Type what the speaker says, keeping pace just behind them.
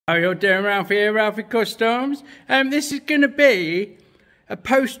How you doing, Ralphy here, Ralfy Customs? This is going to be a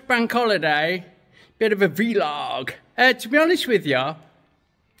post-bank holiday, bit of a vlog. To be honest with you,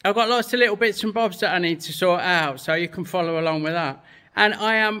 I've got lots of little bits and bobs that I need to sort out, so you can follow along with that. And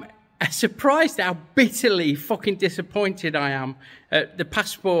I am surprised how bitterly fucking disappointed I am at the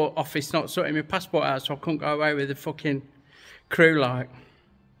passport office not sorting my passport out, so I couldn't go away with the fucking crew like.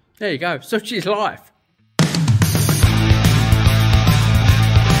 There you go, such is life.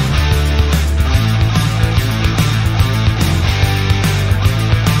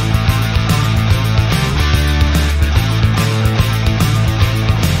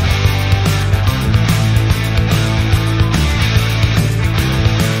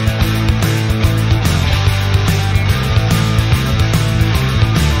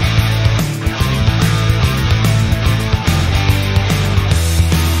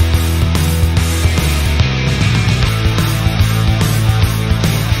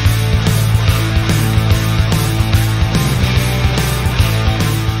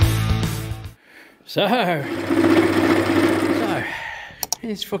 So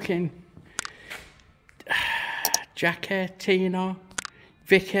here's fucking Jack hair, Tina,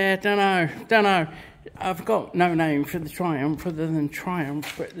 Vic hair, don't know. I've got no name for the Triumph other than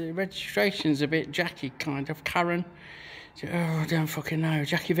Triumph, but the registration's a bit Jackie kind of. Karen, oh, I don't fucking know.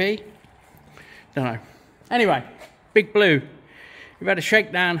 Jackie V? Don't know. Anyway, Big Blue. We've had a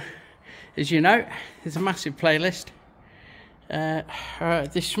shakedown, as you know. There's a massive playlist.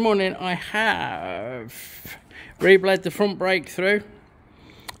 This morning I have rebled the front brake through,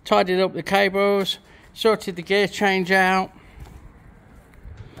 tidied up the cables, sorted the gear change out,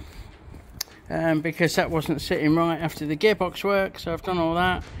 because that wasn't sitting right after the gearbox work, so I've done all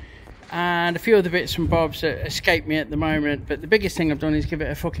that, and a few other bits and bobs that escape me at the moment, but the biggest thing I've done is give it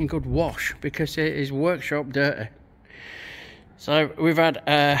a fucking good wash, because it is workshop dirty. So we've had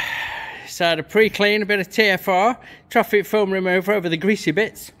a pre-clean, a bit of TFR, traffic film remover over the greasy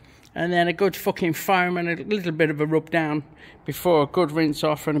bits, and then a good fucking foam and a little bit of a rub down before a good rinse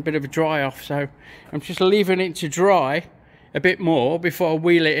off and a bit of a dry off. So I'm just leaving it to dry a bit more before I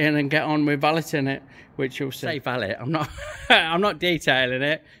wheel it in and get on with valeting it, which you'll see. Say valet, I'm not I'm not detailing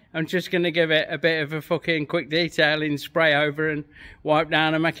it. I'm just going to give it a bit of a fucking quick detailing, spray over and wipe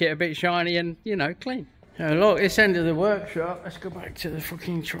down and make it a bit shiny and, you know, clean. Now look, this end of the workshop, let's go back to the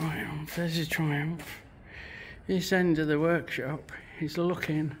fucking Triumph. There's a Triumph. This end of the workshop is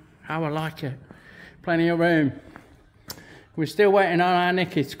looking how I like it. Plenty of room. We're still waiting on our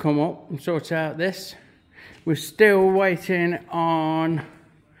Nicky to come up and sort out this. We're still waiting on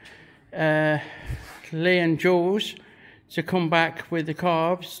Lee and Jules to come back with the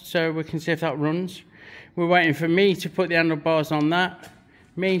carbs so we can see if that runs. We're waiting for me to put the handlebars on that,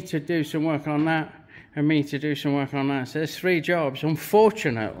 me to do some work on that, and me to do some work on that. So there's 3 jobs.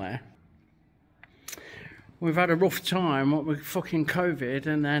 Unfortunately, we've had a rough time, what with fucking COVID,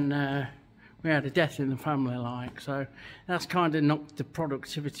 and then we had a death in the family, like, so that's kind of knocked the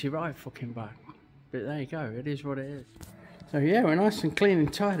productivity right fucking back. But there you go, it is what it is. So yeah, we're nice and clean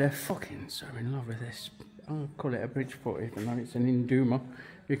and tidy. I'm fucking so in love with this. I'll call it a Bridgeport even though it's an Induma,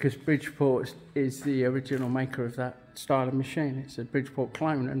 because Bridgeport is the original maker of that style of machine. It's a Bridgeport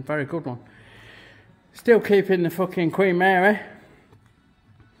clone and very good one. Still keeping the fucking Queen Mary.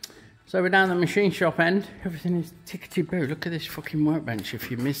 So we're down the machine shop end. Everything is tickety-boo. Look at this fucking workbench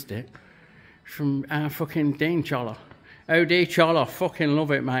if you missed it. From our fucking Dean Choller. OD Choller. Fucking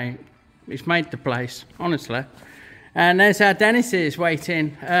love it, mate. It's made the place, honestly. And there's our Dennis's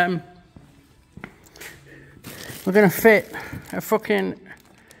waiting. We're going to fit a fucking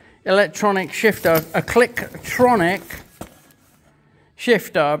electronic shifter. A Clicktronic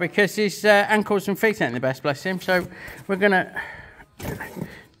shifter, because his ankles and feet ain't the best, bless him. So we're gonna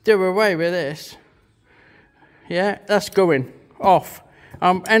do away with this. Yeah, that's going off.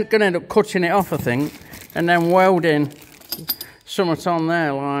 I'm gonna end up cutting it off, I think, and then welding something on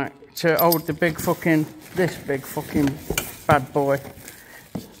there, like to hold the big fucking, this big fucking bad boy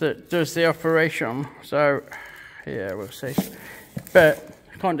that does the operation. So yeah, we'll see. But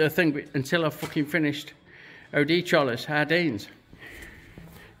I can't do a thing until I've fucking finished OD Chollers, Hardines.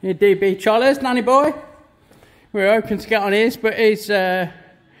 Yeah, DB Chollers, nanny boy. We're hoping to get on his, but he's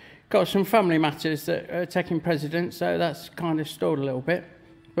got some family matters that are taking precedence, so that's kind of stalled a little bit.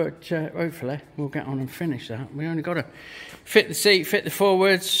 But hopefully we'll get on and finish that. We only got to fit the seat, fit the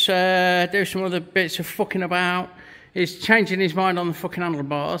forwards, do some other bits of fucking about. He's changing his mind on the fucking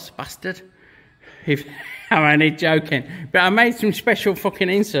handlebars, bastard. I'm only joking. But I made some special fucking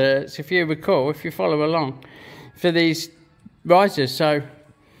inserts, if you recall, if you follow along, for these risers. So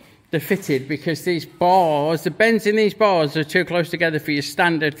they're fitted, because these bars, the bends in these bars are too close together for your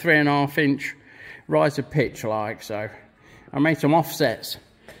standard 3.5 inch riser pitch, like. So I made some offsets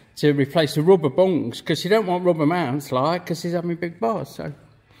to replace the rubber bungs, because you don't want rubber mounts, like, because he's having big bars. So it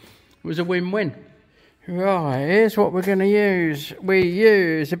was a win-win. Right, here's what we're going to use. We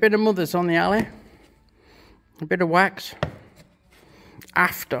use a bit of Mothers on the alley, a bit of wax.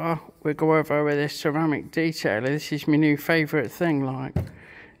 After we go over with this ceramic detailer, this is my new favourite thing, like.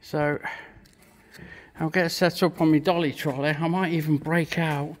 So I'll get set up on my dolly trolley. I might even break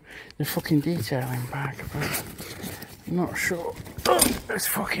out the fucking detailing bag, but I'm not sure.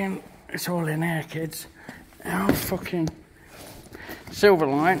 It's all in here, kids. Oh, fucking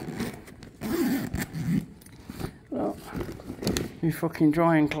Silverlight. Look, my fucking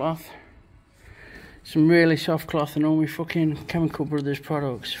drying cloth. Some really soft cloth and all my fucking Chemical Brothers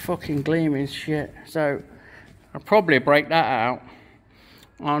products. Fucking gleaming shit. So I'll probably break that out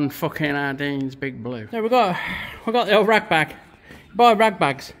on fucking Ardene's Big Blue. So we got the old rag bag. You buy rag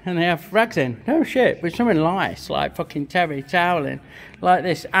bags and they have rags in. No shit, with something nice like fucking terry toweling. Like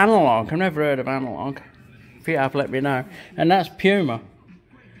this Analog. I've never heard of Analog. If you have, let me know. And that's Puma.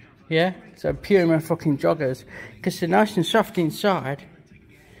 Yeah? So Puma fucking joggers. Because they're nice and soft inside.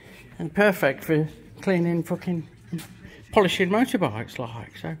 And perfect for cleaning fucking polishing motorbikes,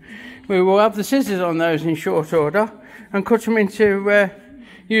 like. So we will have the scissors on those in short order and cut them into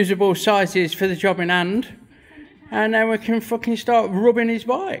usable sizes for the job in hand, and then we can fucking start rubbing his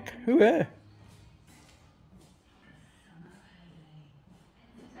bike. Ooh, yeah.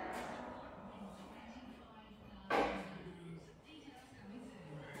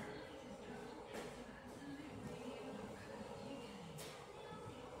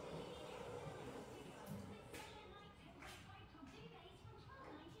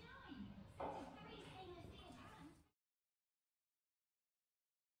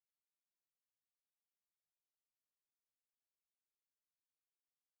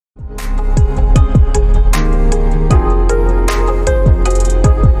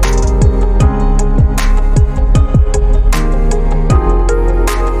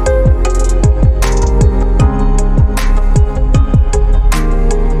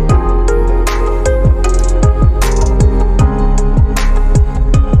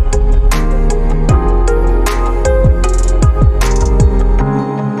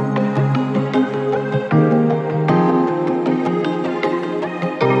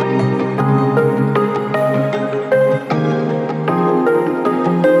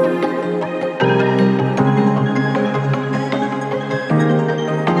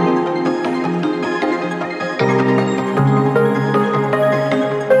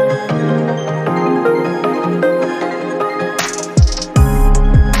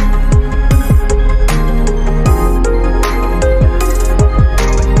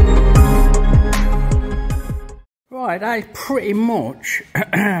 I pretty much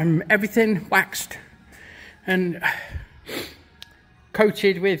everything waxed and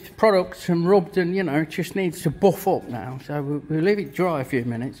coated with products and rubbed, and you know, it just needs to buff up now. So we'll leave it dry a few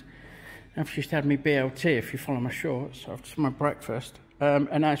minutes. I've just had my BLT, if you follow my shorts, I've just had my breakfast, and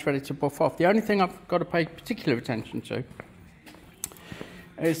now it's ready to buff off. The only thing I've got to pay particular attention to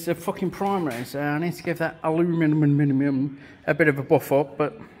is the fucking primaries. I need to give that aluminium a bit of a buff up,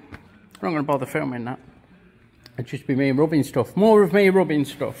 but I'm not going to bother filming that. It'll just be me rubbing stuff, more of me rubbing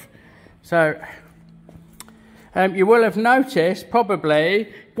stuff. So you will have noticed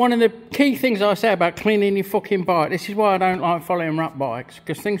probably one of the key things I say about cleaning your fucking bike. This is why I don't like following rat bikes,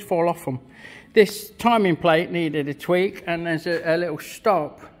 because things fall off them. This timing plate needed a tweak, and there's a little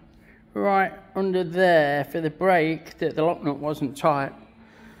stop right under there for the brake that the lock nut wasn't tight.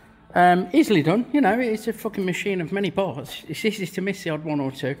 Easily done, you know, it's a fucking machine of many parts. It's easy to miss the odd one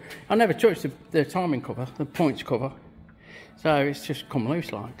or two. I never touched the timing cover, the points cover. So it's just come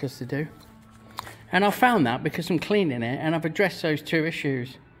loose like, because they do. And I found that because I'm cleaning it, and I've addressed those two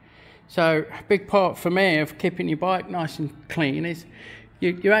issues. So a big part for me of keeping your bike nice and clean is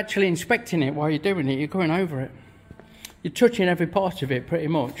you're actually inspecting it while you're doing it. You're going over it. You're touching every part of it pretty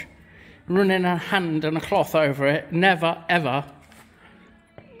much. Running a hand and a cloth over it never, ever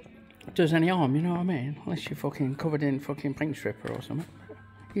does any harm, you know what I mean? Unless you're fucking covered in fucking pink stripper or something.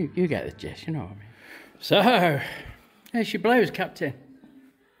 You get the gist, you know what I mean? So, there's your blows, Captain.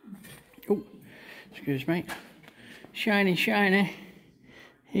 Oh, excuse me. Shiny, shiny.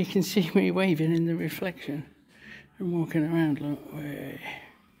 You can see me waving in the reflection. I'm walking around, look.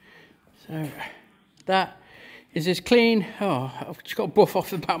 So, that is as clean. Oh, I've just got to buff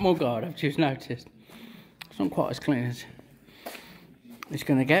off the back mud guard, I've just noticed. It's not quite as clean as it's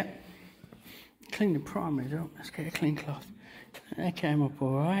going to get. Clean the primaries up. Let's get a clean cloth. That came up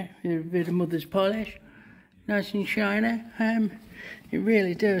alright, with a bit of mother's polish. Nice and shiny. It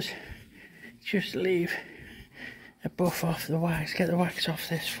really does just leave a buff off the wax. Get the wax off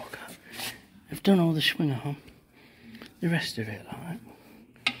this fucker. I've done all the swing arm. The rest of it,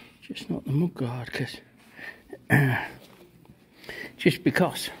 like, just not the mud guard, because just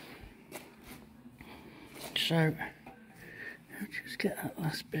because. So I'll just get that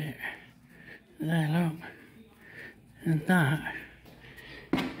last bit there, look, and that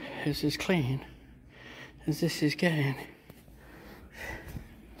is as clean as this is getting.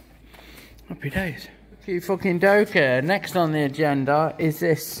 Happy days. You fucking doker. Next on the agenda is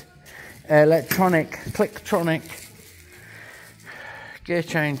this electronic Clicktronic gear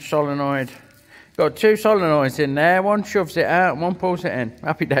change solenoid. Got two solenoids in there. One shoves it out and one pulls it in.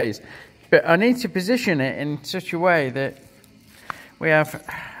 Happy days. But I need to position it in such a way that we have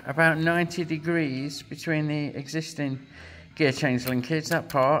about 90 degrees between the existing gear change linkage, that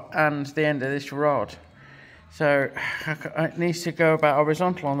part, and the end of this rod. So it needs to go about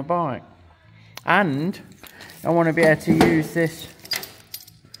horizontal on the bike. And I want to be able to use this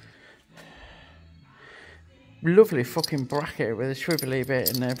lovely fucking bracket with a swivelly bit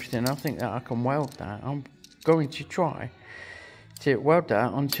and everything. I think that I can weld that. I'm going to try to weld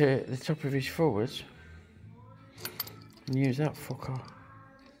that onto the top of his forwards and use that fucker.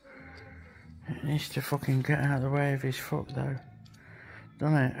 It needs to fucking get out of the way of his foot though,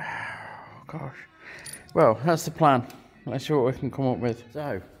 doesn't it? Oh, gosh. Well, that's the plan. Let's see what we can come up with.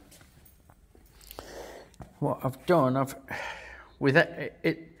 So, what I've done, with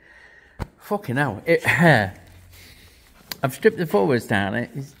it fucking hell, I've stripped the forwards down.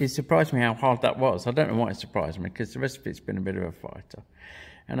 It surprised me how hard that was. I don't know why it surprised me, because the rest of it's been a bit of a fighter.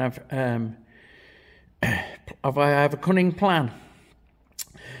 And I have a cunning plan,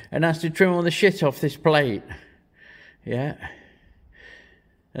 and that's to trim all the shit off this plate. Yeah,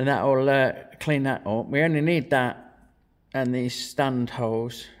 and that'll clean that up. We only need that and these stand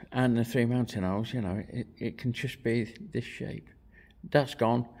holes and the 3 mounting holes. You know, it can just be this shape. That's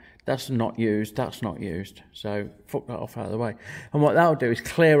gone. That's not used. That's not used. So fuck that off out of the way. And what that'll do is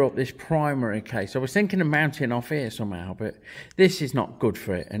clear up this primary case. I was thinking of mounting off here somehow, but this is not good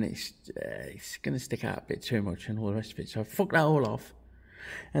for it, and it's going to stick out a bit too much and all the rest of it. So fuck that all off,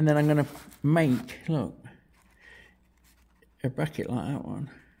 and then I'm going to make, look, a bracket like that one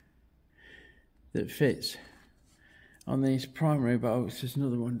that fits on these primary bolts. There's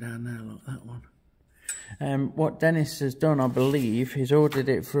another one down there, like that one. What Dennis has done, I believe, he's ordered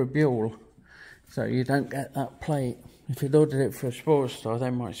it for a Buell, so you don't get that plate. If he'd ordered it for a Sportster, they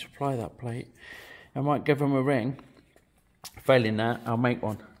might supply that plate. I might give them a ring. Failing that, I'll make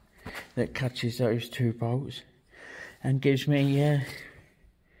one that catches those two bolts and gives me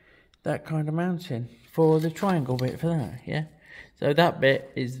that kind of mounting for the triangle bit for that, yeah? So that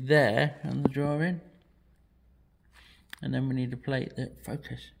bit is there on the drawing. And then we need a plate that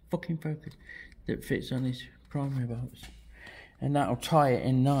fucking focus, that fits on these primary bolts. And that'll tie it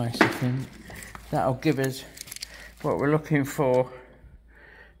in nice, I think. That'll give us what we're looking for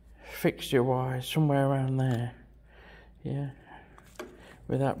fixture-wise, somewhere around there. Yeah.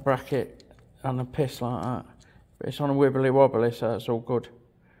 With that bracket on a piss like that. But it's on a wibbly-wobbly, so that's all good.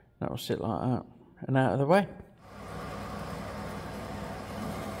 That'll sit like that. And out of the way.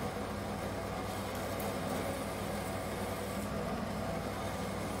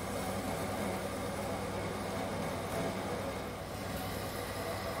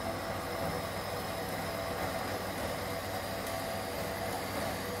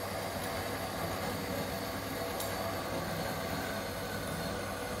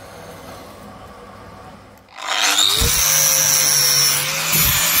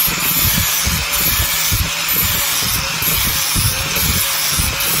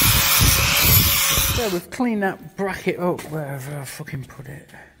 So we've cleaned that bracket up wherever I fucking put it.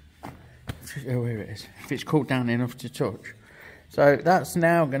 Oh, here it is. If it's cooled down enough to touch. So that's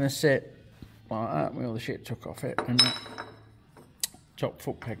now going to sit like that with all the shit took off it and that top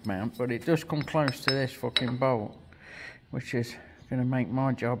foot peg mount. But it does come close to this fucking bolt, which is going to make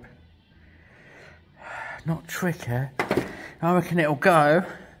my job not tricky. I reckon it'll go.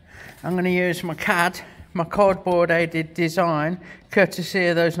 I'm going to use my CAD, my cardboard aided design, courtesy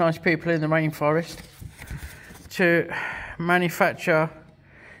of those nice people in the rainforest, to manufacture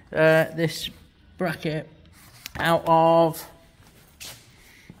this bracket out of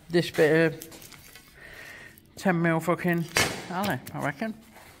this bit of 10mm fucking alley, I reckon.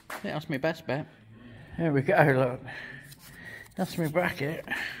 I think that's my best bet. Here we go, look. That's my bracket.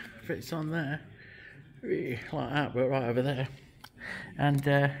 Fits on there. Like that, but right over there. And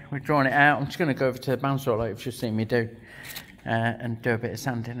we're drawing it out. I'm just going to go over to the bandsaw like you've just seen me do. and do a bit of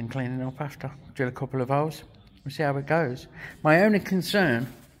sanding and cleaning up after. Drill a couple of holes. We'll see how it goes. My only concern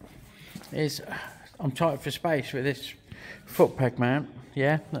is I'm tight for space with this foot peg mount,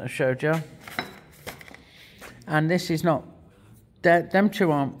 yeah, that I showed you. And this is not, them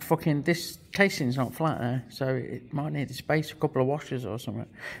two aren't fucking, this casing's not flat there, so it might need to space a couple of washers or something,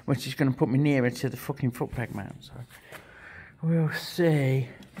 which is going to put me nearer to the fucking foot peg mount, so we'll see.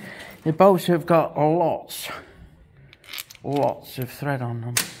 The bolts have got lots of thread on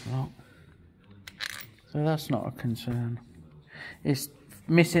them, so that's not a concern. It's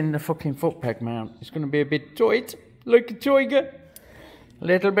missing the fucking foot peg mount. It's going to be a bit tight, like a tiger. A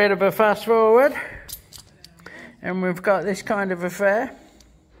little bit of a fast forward, and we've got this kind of affair.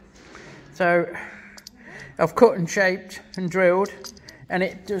 So I've cut and shaped and drilled, and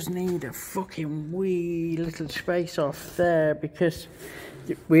it does need a fucking wee little space off there because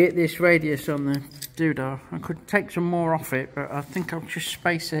we hit this radius on the doodah. I could take some more off it, but I think I'll just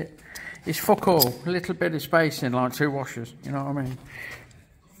space it. It's fuck all, a little bit of spacing, like 2 washers, you know what I mean?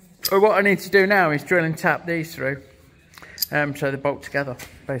 But what I need to do now is drill and tap these through, so they bolt together,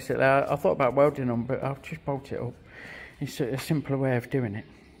 basically. I thought about welding them, but I'll just bolt it up. It's a simpler way of doing it.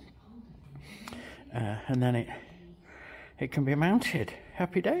 And then it can be mounted.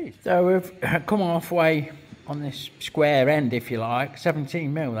 Happy days. So we've come halfway on this square end, if you like,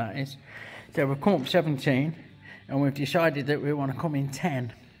 17 mil that is. So we've come up 17, and we've decided that we want to come in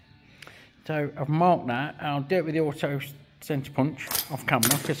 10. So I've marked that. I'll do it with the auto centre punch off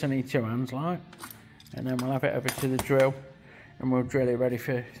camera because I need 2 hands, like. And then we'll have it over to the drill, and we'll drill it ready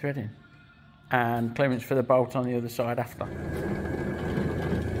for threading. And clearance for the bolt on the other side after.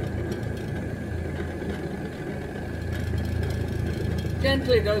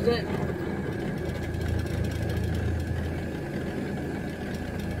 Gently does it.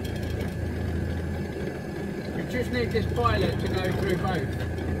 We just need this pilot to go through both,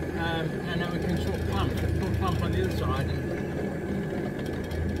 and then we can sort of clamp on the other side and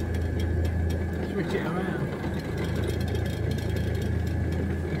switch it around.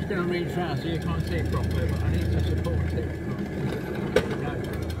 It's going to reach round so you can't see it properly, but I need to support it. No.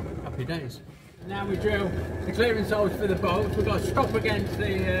 Happy days. Now we drill the clearance holes for the bolts. We've got to stop against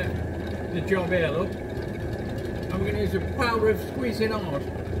the job here, look. And we're going to use the power of squeezing hard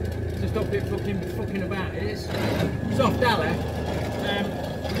to stop it fucking about. It's soft alley.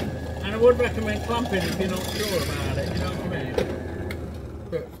 And I would recommend clamping if you're not sure about it, you know what I mean?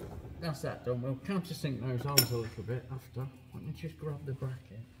 But that's that done. We'll countersink those holes a little bit after. Let me just grab the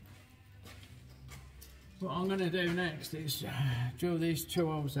bracket. What I'm going to do next is drill these 2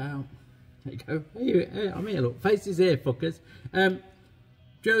 holes out. There you go. Hey, I'm here, look. Faces here, fuckers.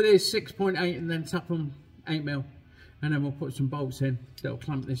 Drill these 6.8 and then tap them 8 mil. And then we'll put some bolts in. That'll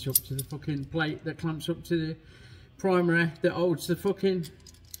clamp this up to the fucking plate that clamps up to the primary that holds the fucking...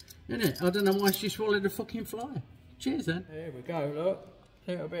 Innit? I don't know why she swallowed a fucking fly. Cheers then. Here we go, look.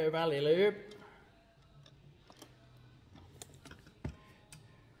 A little bit of alley lube.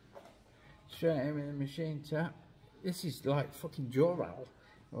 Straight in with the machine tap. This is like fucking Dural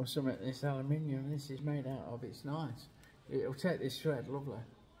or something. This aluminium this is made out of. It's nice. It'll take this thread lovely.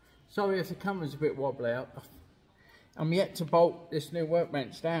 Sorry if the camera's a bit wobbly. I'm yet to bolt this new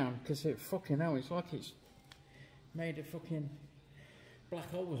workbench down because it fucking hell, it's like it's made of fucking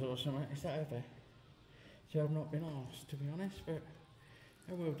black holes or something. It's that heavy. So I've not been asked, to be honest, but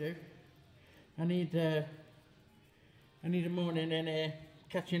I will do. I need a morning in here,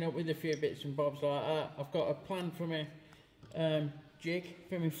 catching up with a few bits and bobs like that. I've got a plan for my jig,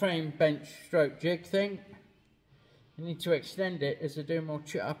 for my frame bench stroke jig thing. I need to extend it as I do more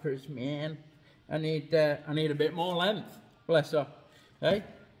choppers, man. I need a bit more length, bless her. Hey?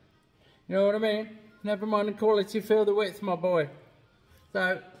 You know what I mean? Never mind the quality, feel the width, my boy.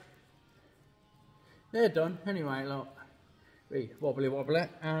 So, they're done. Anyway, look. Wobbly,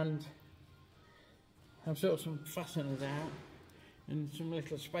 and I've sorted some fasteners out and some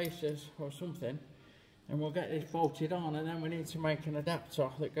little spacers or something, and we'll get this bolted on, and then we need to make an adapter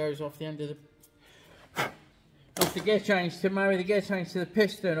that goes off the end of the gear change to marry the gear change to the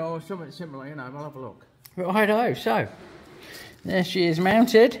piston or something similar, you know. We'll have a look. Righto, so there she is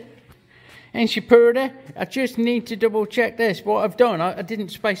mounted. Ain't she pretty? I just need to double check this. What I've done, I didn't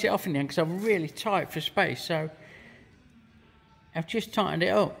space it off in the end because I'm really tight for space, so I've just tightened it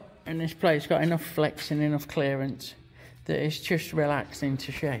up, and this plate's got enough flex and enough clearance that it's just relaxed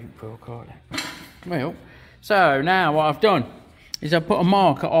into shape, we'll call it. Well, so now what I've done is I put a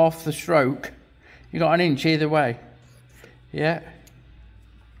marker off the stroke. You got an inch either way. Yeah.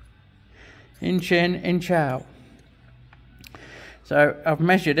 Inch in, inch out. So I've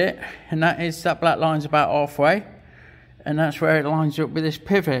measured it, and that black line's about halfway. and that's where it lines up with this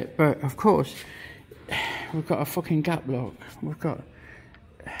pivot. But of course, we've got a fucking gap lock. We've got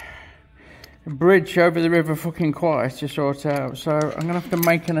a bridge over the River fucking Kwai to sort out. So I'm gonna have to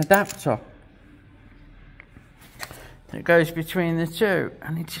make an adapter that goes between the two.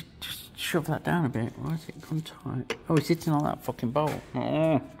 I need to just shove that down a bit. Why is it gone tight? Oh, it's sitting on that fucking bolt.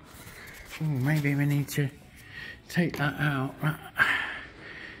 Oh. Ooh, maybe we need to take that out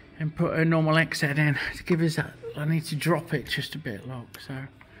and put a normal X head in to give us that. I need to drop it just a bit, look. So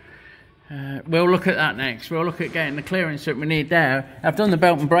we'll look at that next. We'll look at getting the clearance that we need there. I've done the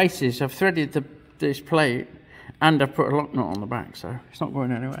belt and braces. I've threaded this plate, and I've put a lock nut on the back, so it's not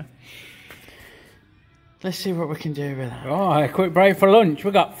going anywhere. Let's see what we can do with that. Oh, a quick break for lunch.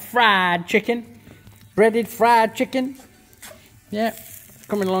 We've got fried chicken, breaded fried chicken. Yeah,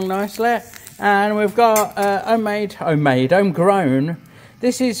 coming along nicely. And we've got homegrown.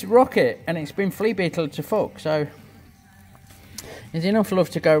 This is Rocket, and it's been flea beetled to fuck, so there's enough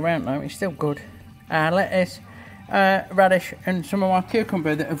love to go around though. It's still good. Lettuce, radish, and some of my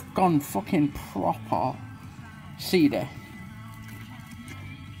cucumber that have gone fucking proper seedy.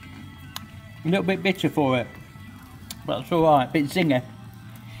 A little bit bitter for it, but it's alright, bit zinger.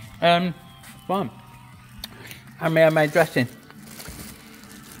 Fine. And my homemade dressing.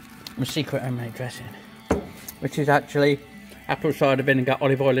 My secret homemade dressing, which is actually apple cider vinegar,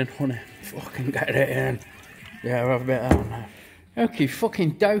 olive oil and honey. Fucking get it in. Yeah, we'll have a bit of that on there. Okay,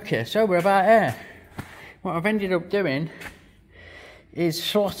 fucking dokey. So we're about here. What I've ended up doing is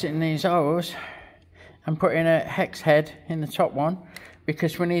slotting these holes and putting a hex head in the top one,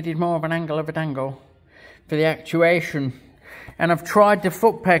 because we needed more of an angle of a dangle for the actuation. And I've tried the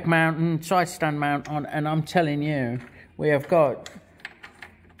foot peg mount and side stand mount on, and I'm telling you, we have got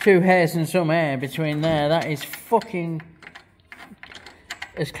 2 hairs and some hair between there. That is fucking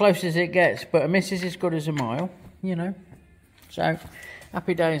as close as it gets, but a miss is as good as a mile, you know. So,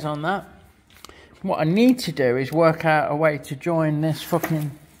 happy days on that. What I need to do is work out a way to join this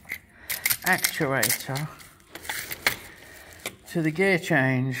fucking actuator to the gear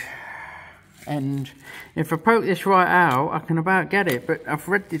change. And if I poke this right out, I can about get it, but I've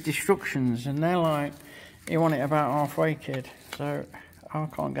read the instructions and they're like, you want it about halfway, kid. So, I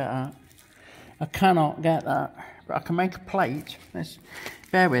can't get that. I cannot get that. But I can make a plate. Let's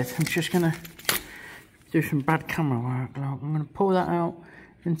bear with. I'm just going to do some bad camera work. Look, I'm going to pull that out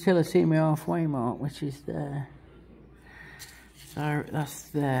until I see my halfway mark, which is there. So that's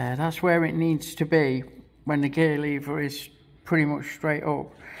there. That's where it needs to be when the gear lever is pretty much straight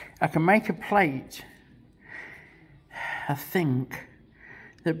up. I can make a plate, I think,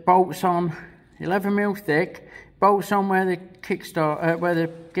 that bolts on 11mm thick, bolts on where the kickstart, where the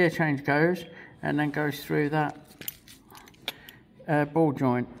gear change goes, and then goes through that ball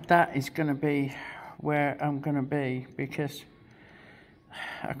joint. That is going to be where I'm going to be, because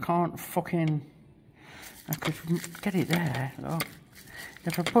I can't fucking, I could get it there. Look.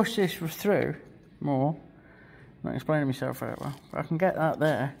 If I push this through more, I'm not explaining myself very well, but I can get that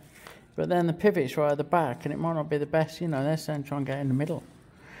there. But then the pivot's right at the back, and it might not be the best, you know. They're saying try and get in the middle.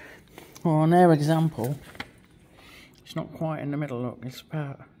 Well, on their example, it's not quite in the middle. Look,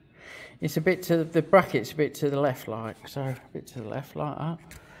 it's a bit to the bracket's a bit to the left, like so, a bit to the left like that.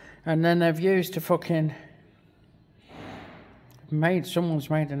 And then they've used a fucking someone's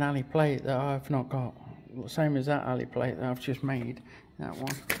made an alley plate that I've not got, same as that alley plate that I've just made, that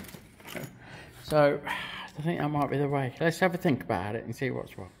one. So I think that might be the way. Let's have a think about it and see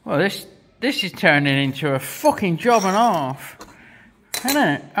what's what. Well, this is turning into a fucking job and a half, isn't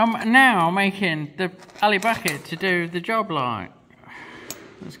it? I'm now making the alley bracket to do the job like.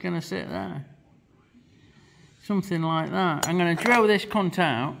 It's going to sit there. Something like that. I'm going to drill this cunt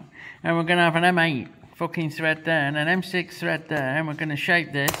out, and we're going to have an M8 fucking thread there, and an M6 thread there, and we're going to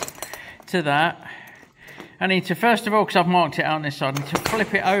shape this to that. I need to, first of all, because I've marked it out on this side, I need to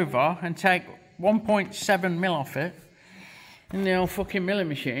flip it over and take 1.7mm off it in the old fucking milling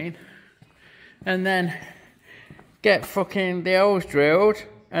machine, and then get fucking the holes drilled,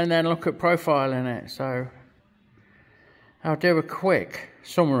 and then look at profiling it. So I'll do a quick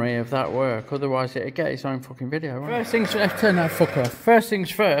summary of that work, otherwise it'll get its own fucking video, right? First things first, turn that fuck off. First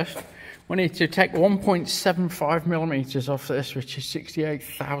things first, we need to take 1.75mm off this, which is 68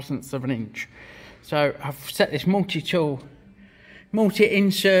 thousandths of an inch. So I've set this multi-tool,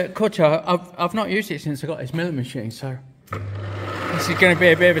 multi-insert cutter. I've not used it since I got this milling machine, so this is going to be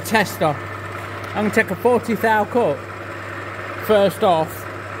a bit of a tester. I'm going to take a 40 thou cut first off,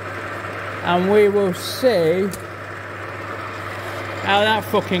 and we will see how that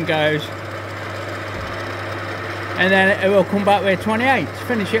fucking goes, and then it will come back with a 28 to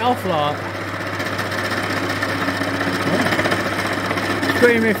finish it off like.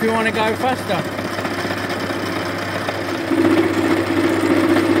 scream if you want to go faster.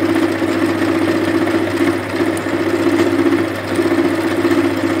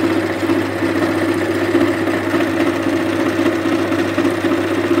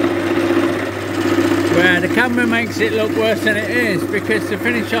 Where the camera makes it look worse than it is, because the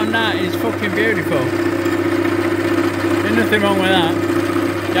finish on that is fucking beautiful. There's nothing wrong with that.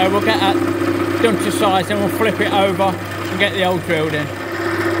 So we'll get that done to size, then we'll flip it over and get the old drilled in.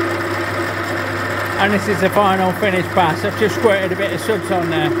 And this is the final finish pass. I've just squirted a bit of suds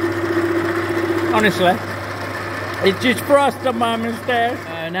on there. Honestly, it's just frosted on my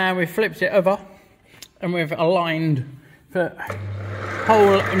moustache. Now we've flipped it over and we've aligned for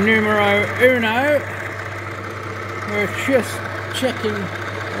hole numero uno. We're just checking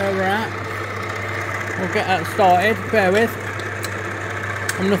where we're at. We'll get that started, bear with.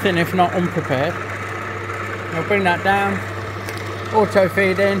 I'm nothing if not unprepared. I'll bring that down, auto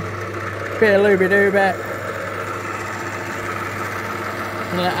feed in, bit of looby-doo bit,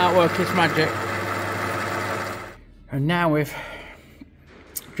 and let that work its magic. And now we've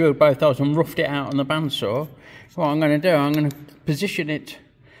drilled both those and roughed it out on the bandsaw. What I'm going to do, I'm going to position it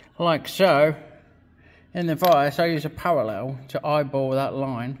like so. In the vise, I use a parallel to eyeball that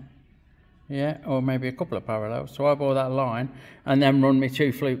line. Yeah, or maybe a couple of parallels. So eyeball that line and then run my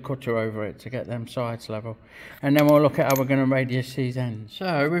 2 flute cutter over it to get them sides level. And then we'll look at how we're going to radius these ends.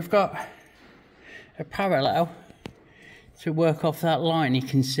 So we've got a parallel to work off that line, you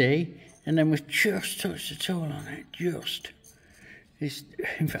can see. And then we've just touched the tool on it, just.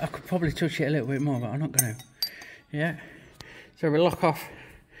 In fact, I could probably touch it a little bit more, but I'm not going to. Yeah. So we lock off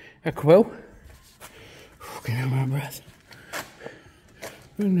a quill. Fucking hell, my breath.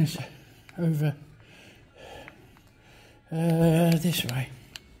 Bring this over this way.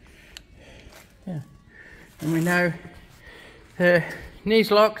 Yeah. And we know the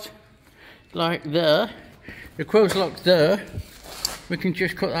knees locked like there. The quill's locked there. We can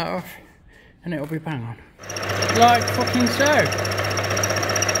just cut that off and it'll be bang on. Like fucking so.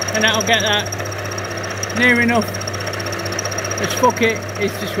 And that'll get that near enough as fuck it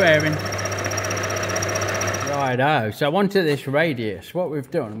is to swearing. Righto, so onto this radius. What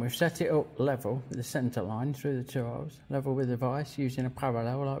we've done, we've set it up level with the centre line through the 2 holes, level with the vise using a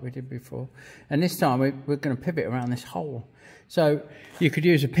parallel like we did before. And this time we're going to pivot around this hole. So you could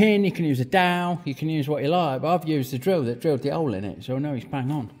use a pin, you can use a dowel, you can use what you like, but I've used the drill that drilled the hole in it, so I know it's bang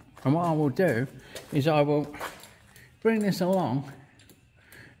on. And what I will do is I will bring this along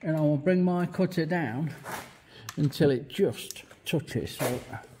and I will bring my cutter down until it just touches. So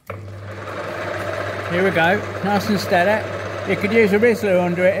here we go, nice and steady. You could use a Rizzler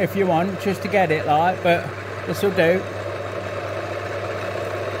under it if you want, just to get it like, but this will do.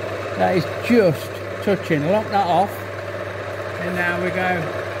 That is just touching. Lock that off. And now we go,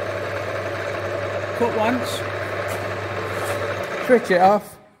 cut once, switch it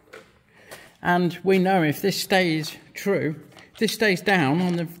off. And we know if this stays true, if this stays down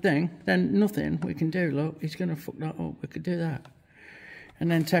on the thing, then nothing we can do. Look, he's going to fuck that up. We could do that.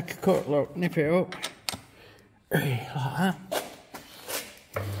 And then take a cut, look, nip it up. Like that.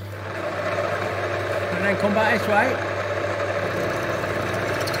 And then come back this way.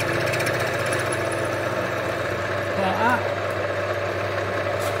 Like that.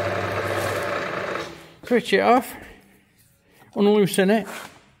 Switch it off. Unloosen it.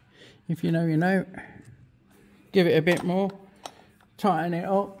 If you know, you know. Give it a bit more. Tighten it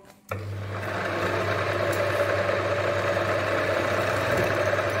up.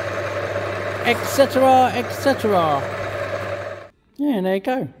 Etc, etc. Yeah, and there you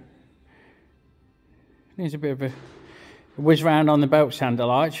go. Needs a bit of a whiz round on the belt sander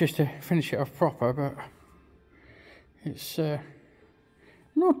lights just to finish it off proper, but it's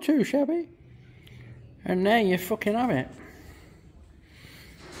not too shabby. And there you fucking have it.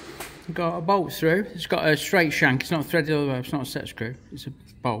 Got a bolt through. It's got a straight shank. It's not threaded all the way. It's not a set screw. It's a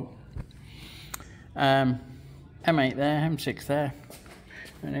bolt. M8 there, M6 there.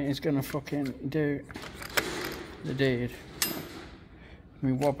 And it is going to fucking do the deed.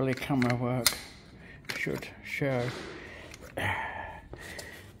 My wobbly camera work should show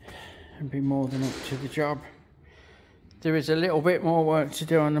and be more than up to the job. There is a little bit more work to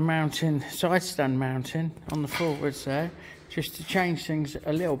do on the mounting, side stand mounting on the forwards there, just to change things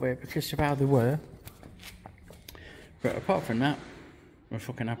a little bit because of how they were. But apart from that, we're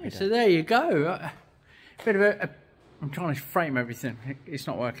fucking happy. So there you go. Bit of a I'm trying to frame everything. It's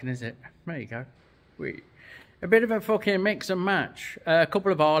not working, is it? There you go. A bit of a fucking mix and match. A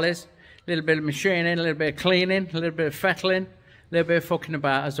couple of ollies, a little bit of machining, a little bit of cleaning, a little bit of fettling, a little bit of fucking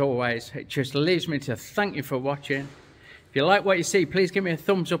about as always. It just leaves me to thank you for watching. If you like what you see, please give me a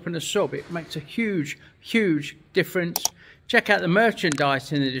thumbs up and a sub. It makes a huge, huge difference. Check out the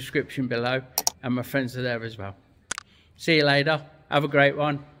merchandise in the description below, and my friends are there as well. See you later. Have a great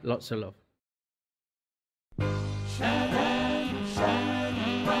one. Lots of love.